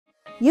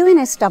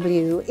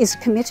UNSW is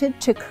committed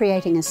to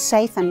creating a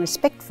safe and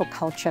respectful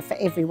culture for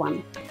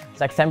everyone.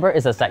 SEXtember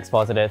is a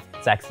sex-positive,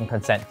 sex and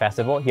consent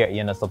festival here at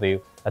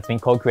UNSW that's been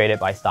co-created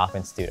by staff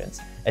and students.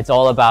 It's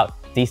all about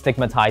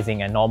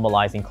destigmatizing and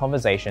normalizing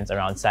conversations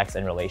around sex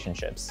and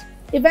relationships.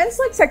 Events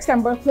like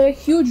SEXtember play a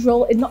huge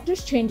role in not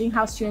just changing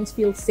how students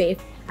feel safe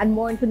and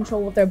more in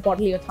control of their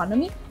bodily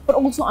autonomy, but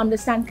also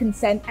understand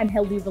consent and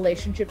healthy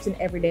relationships in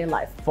everyday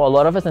life. For a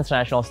lot of us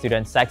international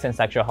students, sex and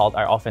sexual health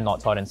are often not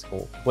taught in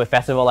school. With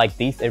festivals like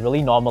these, it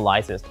really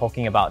normalizes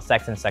talking about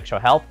sex and sexual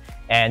health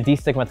and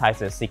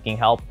destigmatizes seeking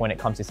help when it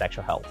comes to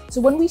sexual health. So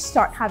when we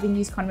start having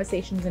these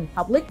conversations in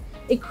public,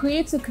 it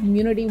creates a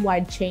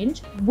community-wide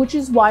change, which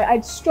is why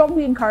I'd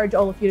strongly encourage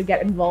all of you to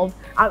get involved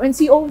and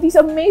see all of these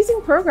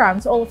amazing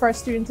programs all of our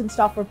students and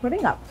staff are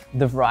putting up.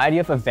 The variety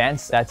of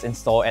events that's in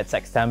store at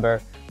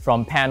SEXtember,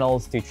 from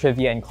panels to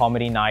trivia and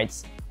comedy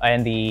nights,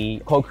 and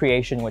the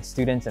co-creation with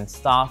students and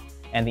staff,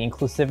 and the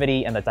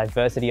inclusivity and the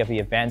diversity of the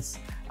events.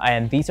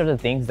 And these are the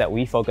things that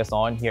we focus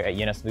on here at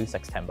UNSW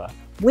SEXtember.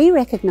 We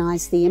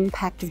recognise the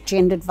impact of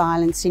gendered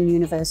violence in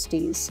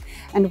universities,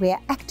 and we're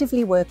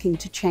actively working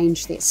to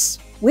change this.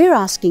 We're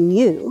asking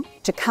you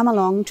to come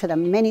along to the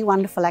many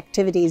wonderful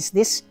activities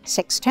this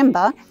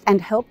SEXtember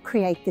and help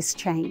create this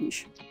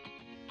change.